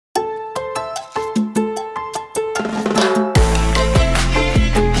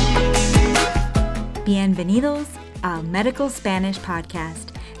Bienvenidos al Medical Spanish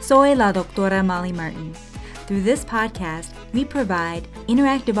Podcast. Soy la doctora Molly Martin. Through this podcast, we provide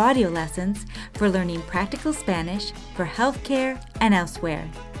interactive audio lessons for learning practical Spanish for healthcare and elsewhere.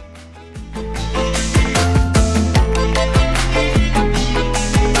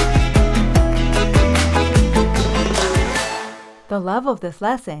 The level of this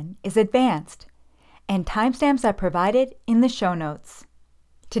lesson is advanced, and timestamps are provided in the show notes.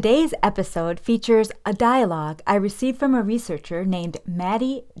 Today's episode features a dialogue I received from a researcher named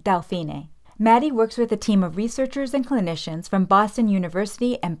Maddie Delfine. Maddie works with a team of researchers and clinicians from Boston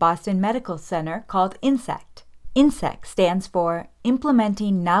University and Boston Medical Center called INSECT. INSECT stands for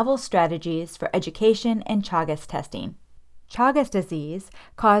Implementing Novel Strategies for Education and Chagas Testing. Chagas disease,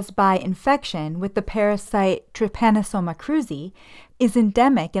 caused by infection with the parasite Trypanosoma cruzi, is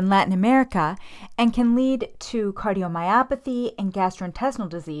endemic in Latin America and can lead to cardiomyopathy and gastrointestinal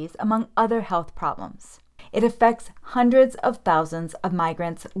disease, among other health problems. It affects hundreds of thousands of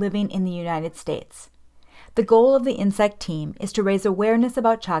migrants living in the United States. The goal of the INSECT team is to raise awareness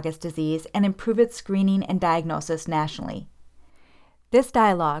about Chagas disease and improve its screening and diagnosis nationally. This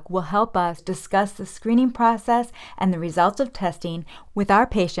dialogue will help us discuss the screening process and the results of testing with our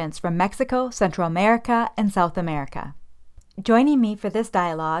patients from Mexico, Central America, and South America. Joining me for this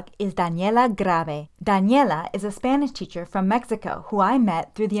dialogue is Daniela Grave. Daniela is a Spanish teacher from Mexico who I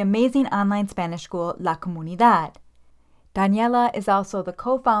met through the amazing online Spanish school La Comunidad. Daniela is also the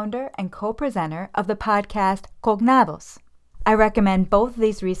co-founder and co-presenter of the podcast Cognados. I recommend both of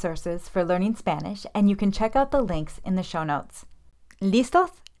these resources for learning Spanish, and you can check out the links in the show notes. ¿Listos?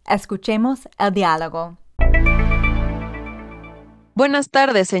 Escuchemos el diálogo. Buenas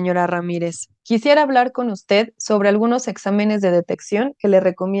tardes, señora Ramírez. Quisiera hablar con usted sobre algunos exámenes de detección que le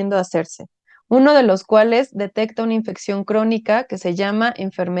recomiendo hacerse, uno de los cuales detecta una infección crónica que se llama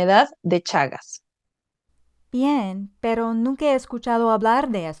enfermedad de Chagas. Bien, pero nunca he escuchado hablar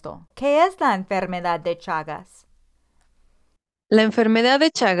de esto. ¿Qué es la enfermedad de Chagas? La enfermedad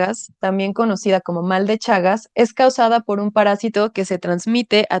de Chagas, también conocida como mal de Chagas, es causada por un parásito que se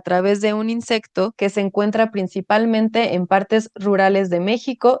transmite a través de un insecto que se encuentra principalmente en partes rurales de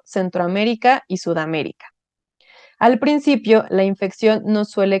México, Centroamérica y Sudamérica. Al principio, la infección no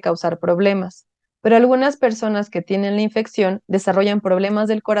suele causar problemas, pero algunas personas que tienen la infección desarrollan problemas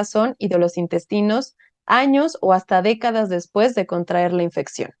del corazón y de los intestinos años o hasta décadas después de contraer la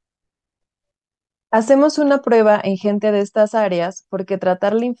infección. Hacemos una prueba en gente de estas áreas porque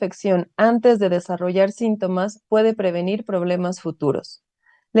tratar la infección antes de desarrollar síntomas puede prevenir problemas futuros.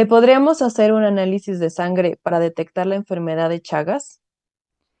 ¿Le podríamos hacer un análisis de sangre para detectar la enfermedad de Chagas?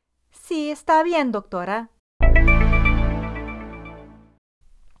 Sí, está bien, doctora.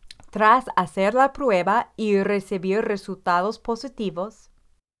 Tras hacer la prueba y recibir resultados positivos,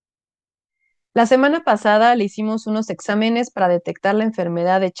 La semana pasada le hicimos unos exámenes para detectar la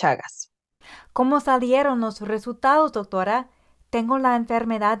enfermedad de Chagas. ¿cómo salieron los resultados, doctora? ¿Tengo la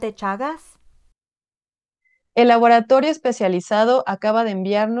enfermedad de Chagas? El laboratorio especializado acaba de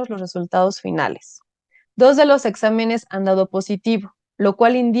enviarnos los resultados finales. 2 de los exámenes han dado positivo, lo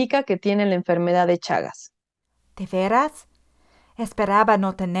cual indica que tiene la enfermedad de Chagas. ¿De veras? Esperaba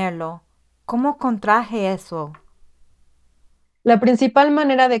no tenerlo. ¿Cómo contraje eso? La principal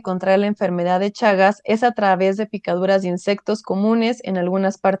manera de contraer la enfermedad de Chagas es a través de picaduras de insectos comunes en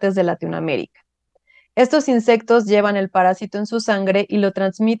algunas partes de Latinoamérica. Estos insectos llevan el parásito en su sangre y lo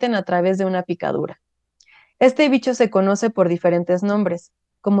transmiten a través de una picadura. Este bicho se conoce por diferentes nombres,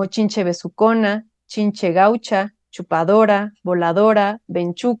 como chinche besucona, chinche gaucha, chupadora, voladora,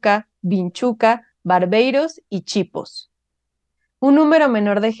 benchuca, vinchuca, barbeiros y chipos. Un número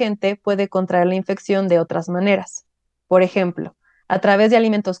menor de gente puede contraer la infección de otras maneras. Por ejemplo, a través de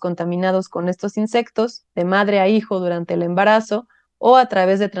alimentos contaminados con estos insectos, de madre a hijo durante el embarazo o a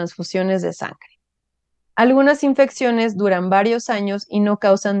través de transfusiones de sangre. Algunas infecciones duran varios años y no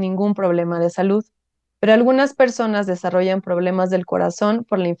causan ningún problema de salud, pero algunas personas desarrollan problemas del corazón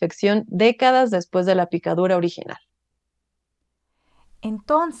por la infección décadas después de la picadura original.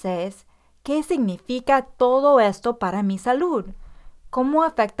 Entonces, ¿qué significa todo esto para mi salud? ¿Cómo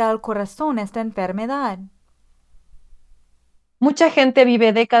afecta al corazón esta enfermedad? Mucha gente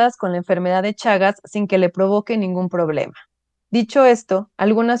vive décadas con la enfermedad de Chagas sin que le provoque ningún problema. Dicho esto,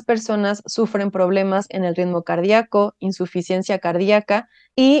 algunas personas sufren problemas en el ritmo cardíaco, insuficiencia cardíaca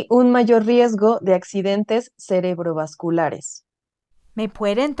y un mayor riesgo de accidentes cerebrovasculares. ¿Me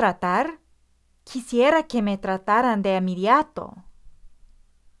pueden tratar? Quisiera que me trataran de inmediato.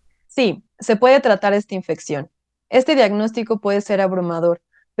 Sí, se puede tratar esta infección. Este diagnóstico puede ser abrumador,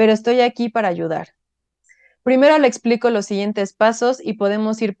 pero estoy aquí para ayudar. Primero le explico los siguientes pasos y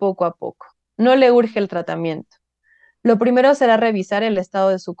podemos ir poco a poco. no le urge el tratamiento. Lo primero será revisar el estado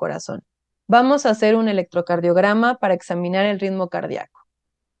de su corazón. Vamos a hacer un electrocardiograma para examinar el ritmo cardíaco.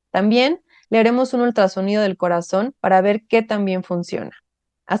 También le haremos un ultrasonido del corazón para ver qué tan bien funciona.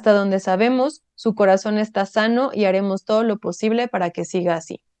 Hasta donde sabemos, su corazón está sano y haremos todo lo posible para que siga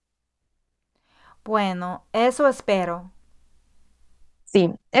así. Bueno, eso espero.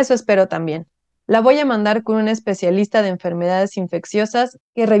 Sí, eso espero también. La voy a mandar con un especialista de enfermedades infecciosas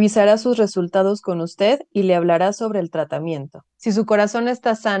que revisará sus resultados con usted y le hablará sobre el tratamiento. Si su corazón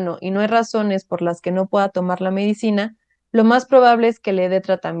está sano y no hay razones por las que no pueda tomar la medicina, lo más probable es que le dé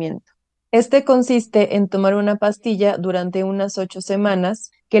tratamiento. Este consiste en tomar una pastilla durante unas 8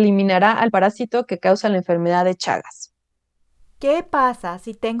 semanas que eliminará al parásito que causa la enfermedad de Chagas. ¿Qué pasa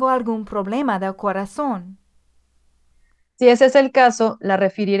si tengo algún problema del corazón? Si ese es el caso, la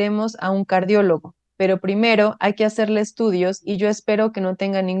referiremos a un cardiólogo, pero primero hay que hacerle estudios y yo espero que no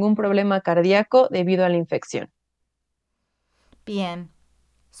tenga ningún problema cardíaco debido a la infección. Bien.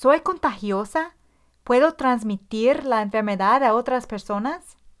 ¿Soy contagiosa? ¿Puedo transmitir la enfermedad a otras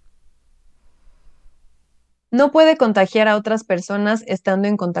personas? No puede contagiar a otras personas estando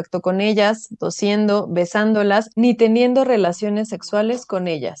en contacto con ellas, tosiendo, besándolas, ni teniendo relaciones sexuales con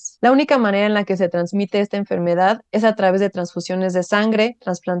ellas. La única manera en la que se transmite esta enfermedad es a través de transfusiones de sangre,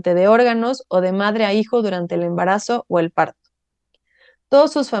 trasplante de órganos o de madre a hijo durante el embarazo o el parto.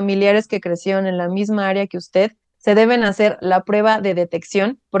 Todos sus familiares que crecieron en la misma área que usted se deben hacer la prueba de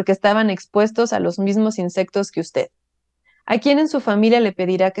detección porque estaban expuestos a los mismos insectos que usted. ¿A quién en su familia le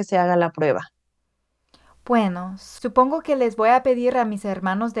pedirá que se haga la prueba? Bueno, supongo que les voy a pedir a mis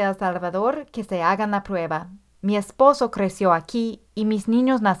hermanos de El Salvador que se hagan la prueba. Mi esposo creció aquí y mis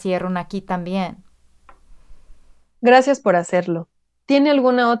niños nacieron aquí también. Gracias por hacerlo. ¿Tiene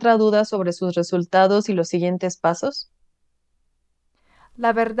alguna otra duda sobre sus resultados y los siguientes pasos?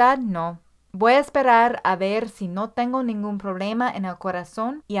 La verdad, no. Voy a esperar a ver si no tengo ningún problema en el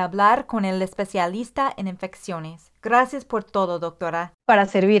corazón y hablar con el especialista en infecciones. Gracias por todo, doctora. Para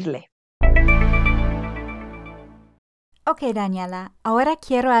servirle. Ok, Daniela, ahora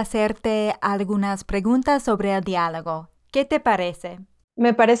quiero hacerte algunas preguntas sobre el diálogo. ¿Qué te parece?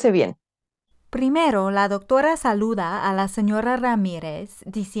 Me parece bien. Primero, la doctora saluda a la señora Ramírez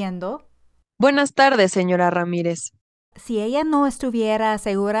diciendo, Buenas tardes, señora Ramírez. si ella no estuviera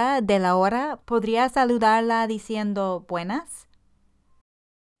segura de la hora, ¿podría saludarla diciendo buenas?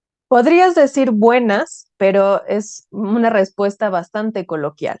 Podrías decir buenas, pero es una respuesta bastante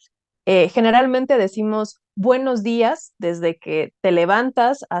coloquial. Generalmente decimos buenos días desde que te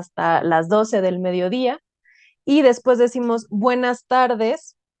levantas hasta las 12 del mediodía y después decimos buenas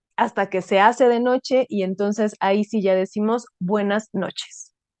tardes hasta que se hace de noche y entonces ahí sí ya decimos buenas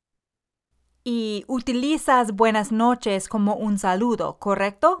noches. Y utilizas buenas noches como un saludo,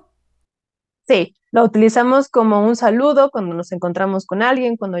 ¿correcto? Sí, lo utilizamos como un saludo cuando nos encontramos con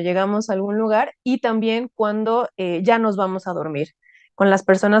alguien, cuando llegamos a algún lugar y también cuando ya nos vamos a dormir. Con las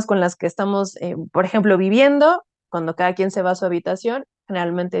personas con las que estamos, por ejemplo, viviendo, cuando cada quien se va a su habitación,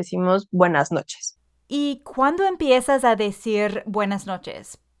 generalmente decimos buenas noches. ¿Y cuándo empiezas a decir buenas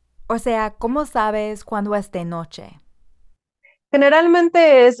noches? O sea, ¿cómo sabes cuándo es de noche?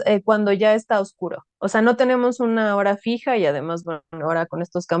 Generalmente es cuando ya está oscuro, o sea, no tenemos una hora fija y además, bueno, ahora con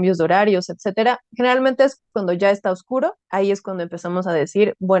estos cambios de horarios, etcétera, generalmente es cuando ya está oscuro, ahí es cuando empezamos a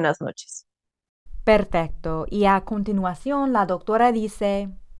decir buenas noches. Perfecto. Y a continuación, la doctora dice,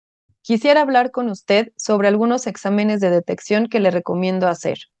 Quisiera hablar con usted sobre algunos exámenes de detección que le recomiendo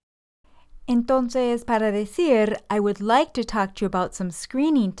hacer. entonces, para decir, I would like to talk to you about some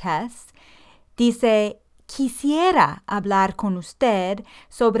screening tests, dice, quisiera hablar con usted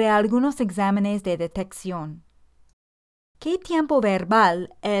sobre algunos exámenes de detección. ¿Qué tiempo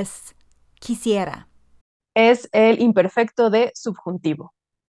verbal es quisiera? Es el imperfecto de subjuntivo.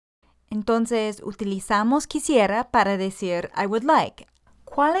 Entonces, utilizamos quisiera para decir I would like.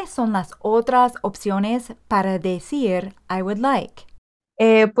 ¿Cuáles son las otras opciones para decir I would like?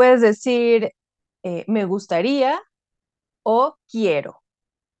 Puedes decir me gustaría o quiero.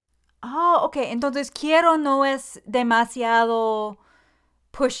 Oh, ok. Entonces, quiero no es demasiado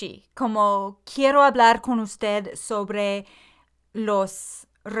pushy, como quiero hablar con usted sobre los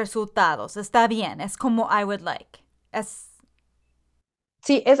resultados. Está bien, es como I would like. Es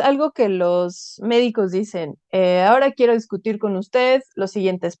Sí, es algo que los médicos dicen. Ahora quiero discutir con usted los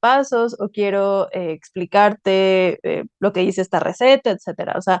siguientes pasos o quiero explicarte lo que dice esta receta,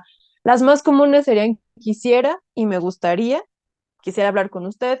 etcétera. O sea, las más comunes serían quisiera y me gustaría. Quisiera hablar con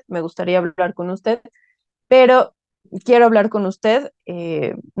usted, me gustaría hablar con usted, pero quiero hablar con usted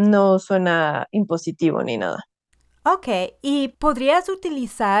no suena impositivo ni nada. ok. ¿Y podrías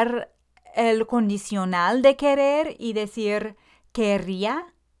utilizar el condicional de querer y decir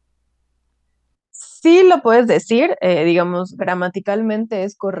querría? Sí lo puedes decir, digamos, gramaticalmente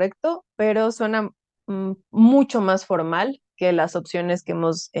es correcto, pero suena mucho más formal que las opciones que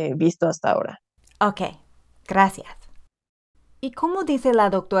hemos visto hasta ahora. Ok, gracias. ¿Y cómo dice la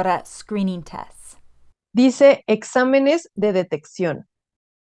doctora screening tests? Dice exámenes de detección.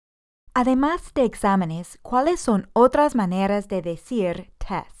 Además de exámenes, ¿cuáles son otras maneras de decir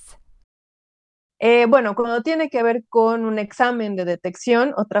tests? Bueno, cuando tiene que ver con un examen de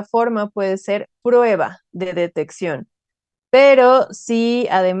detección, otra forma puede ser prueba de detección. Pero si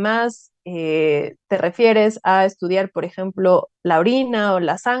además te refieres a estudiar, por ejemplo, la orina o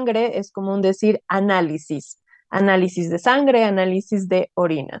la sangre, es común decir análisis. Análisis de sangre, análisis de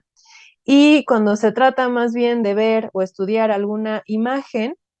orina. Y cuando se trata más bien de ver o estudiar alguna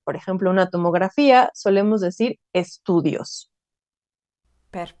imagen, por ejemplo, una tomografía, solemos decir estudios.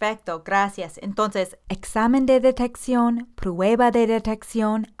 Perfecto, gracias. Entonces, examen de detección, prueba de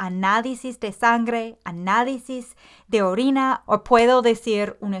detección, análisis de sangre, análisis de orina, o puedo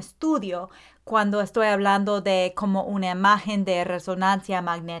decir un estudio cuando estoy hablando de como una imagen de resonancia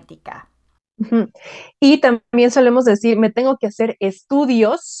magnética. Ujú. Y también solemos decir, me tengo que hacer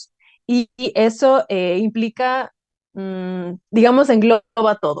estudios y eso implica, digamos,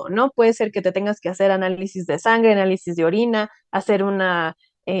 engloba todo, ¿no? Puede ser que te tengas que hacer análisis de sangre, análisis de orina, hacer una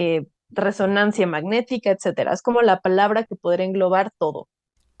resonancia magnética, etcétera. Es como la palabra que podría englobar todo.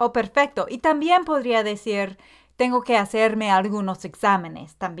 Oh, perfecto. Y también podría decir, tengo que hacerme algunos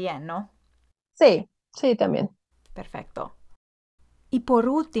exámenes también, ¿no? Sí, sí, también. Perfecto. Y por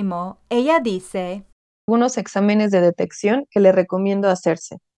último, ella dice, Algunos exámenes de detección que le recomiendo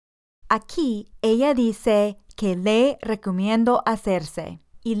hacerse. aquí ella dice que le recomiendo hacerse.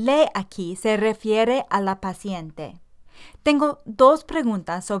 Y le aquí se refiere a la paciente. Tengo dos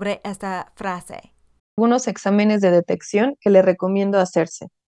preguntas sobre esta frase. Algunos exámenes de detección que le recomiendo hacerse.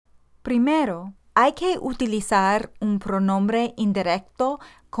 Primero, hay que utilizar un pronombre indirecto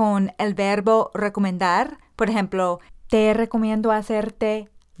con el verbo recomendar. Por ejemplo, te recomiendo hacerte,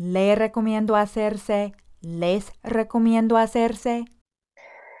 le recomiendo hacerse, les recomiendo hacerse.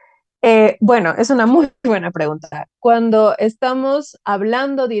 Bueno, es una muy buena pregunta. Cuando estamos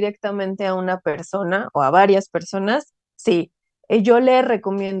hablando directamente a una persona o a varias personas, sí, yo le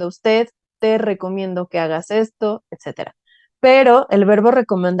recomiendo a usted, te recomiendo que hagas esto, etcétera. Pero el verbo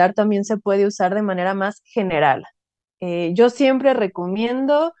recomendar también se puede usar de manera más general. Yo siempre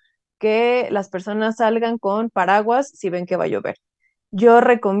recomiendo que las personas salgan con paraguas si ven que va a llover. Yo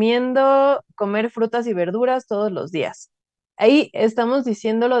recomiendo comer frutas y verduras todos los días. Ahí estamos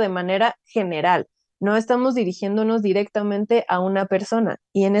diciéndolo de manera general, no estamos dirigiéndonos directamente a una persona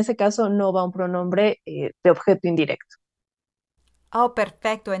y en ese caso no va un pronombre de objeto indirecto. Oh,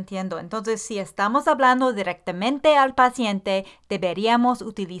 perfecto, entiendo. Entonces, si estamos hablando directamente al paciente, deberíamos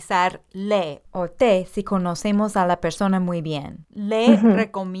utilizar le o te si conocemos a la persona muy bien. Le Ujú.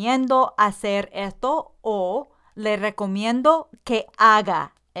 recomiendo hacer esto o le recomiendo que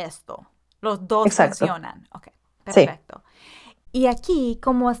haga esto. Los dos Exacto, funcionan. Ok, sí, perfecto. Y aquí,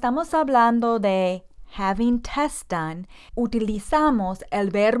 como estamos hablando de having tests done, utilizamos el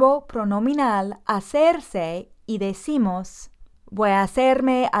verbo pronominal hacerse y decimos voy a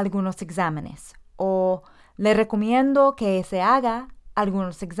hacerme algunos exámenes o le recomiendo que se haga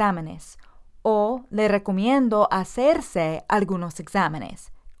algunos exámenes o le recomiendo hacerse algunos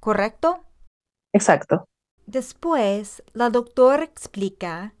exámenes, ¿correcto? exacto. Después, la doctora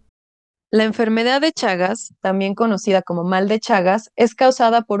explica. La enfermedad de Chagas, también conocida como mal de Chagas, es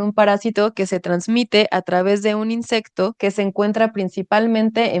causada por un parásito que se transmite a través de un insecto que se encuentra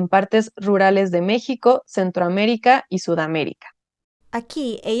principalmente en partes rurales de México, Centroamérica y Sudamérica.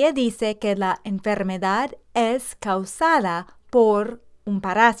 Aquí ella dice que la enfermedad es causada por un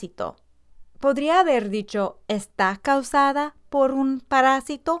parásito. ¿Podría haber dicho está causada por un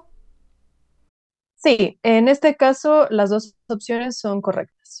parásito? Sí, en este caso las dos opciones son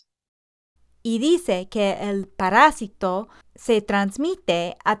correctas. Y dice que el parásito se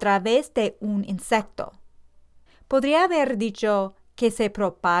transmite a través de un insecto. ¿Podría haber dicho que se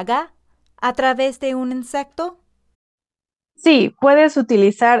propaga a través de un insecto? Sí, puedes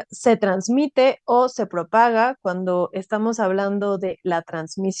utilizar se transmite o se propaga cuando estamos hablando de la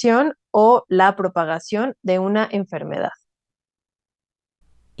transmisión o la propagación de una enfermedad.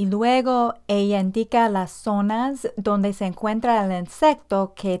 Y luego ella indica las zonas donde se encuentra el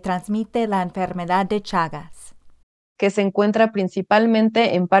insecto que transmite la enfermedad de Chagas. Que se encuentra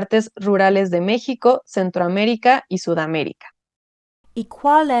principalmente en partes rurales de México, Centroamérica y Sudamérica. ¿Y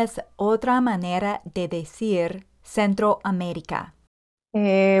cuál es otra manera de decir Centroamérica?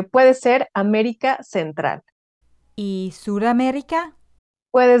 Puede ser América Central. ¿Y Suramérica?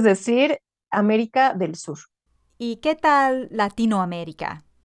 Puedes decir América del Sur. ¿Y qué tal Latinoamérica?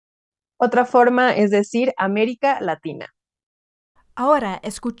 Otra forma es decir América Latina. Ahora,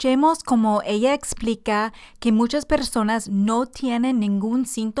 escuchemos cómo ella explica que muchas personas no tienen ningún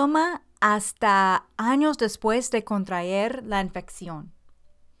síntoma hasta años después de contraer la infección.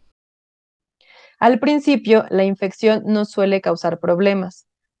 Al principio, la infección no suele causar problemas,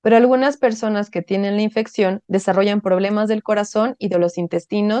 pero algunas personas que tienen la infección desarrollan problemas del corazón y de los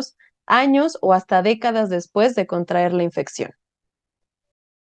intestinos años o hasta décadas después de contraer la infección.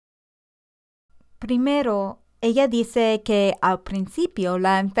 Primero, ella dice que al principio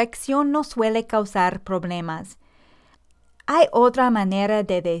la infección no suele causar problemas. ¿Hay otra manera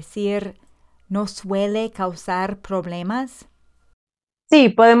de decir no suele causar problemas? Sí,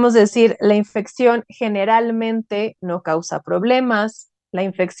 podemos decir la infección generalmente no causa problemas, la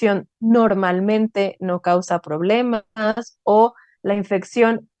infección normalmente no causa problemas o la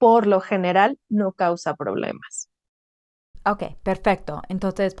infección por lo general no causa problemas. Ok, perfecto.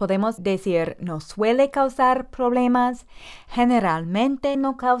 Entonces podemos decir no suele causar problemas, generalmente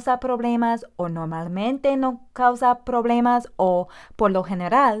no causa problemas o normalmente no causa problemas o por lo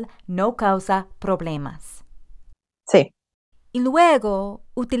general no causa problemas. Sí. Y luego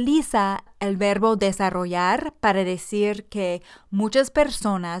utiliza el verbo desarrollar para decir que muchas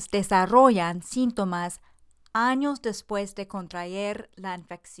personas desarrollan síntomas años después de contraer la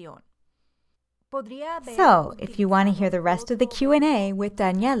infección. So, if you want to hear the rest of the Q&A with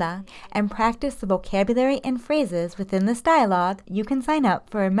Daniela and practice the vocabulary and phrases within this dialogue, you can sign up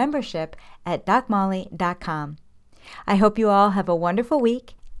for a membership at docmolly.com. I hope you all have a wonderful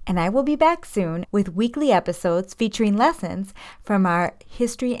week, and I will be back soon with weekly episodes featuring lessons from our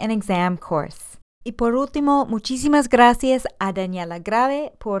History and Exam course. Y por último, muchísimas gracias a Daniela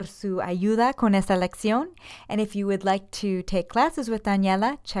Grave por su ayuda con esta lección. And if you would like to take classes with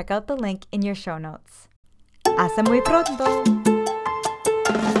Daniela, check out the link in your show notes. Hasta muy pronto!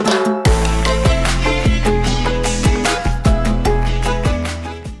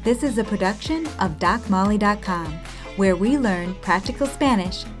 This is a production of DocMolly.com, where we learn practical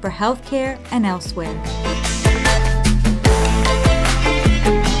Spanish for healthcare and elsewhere.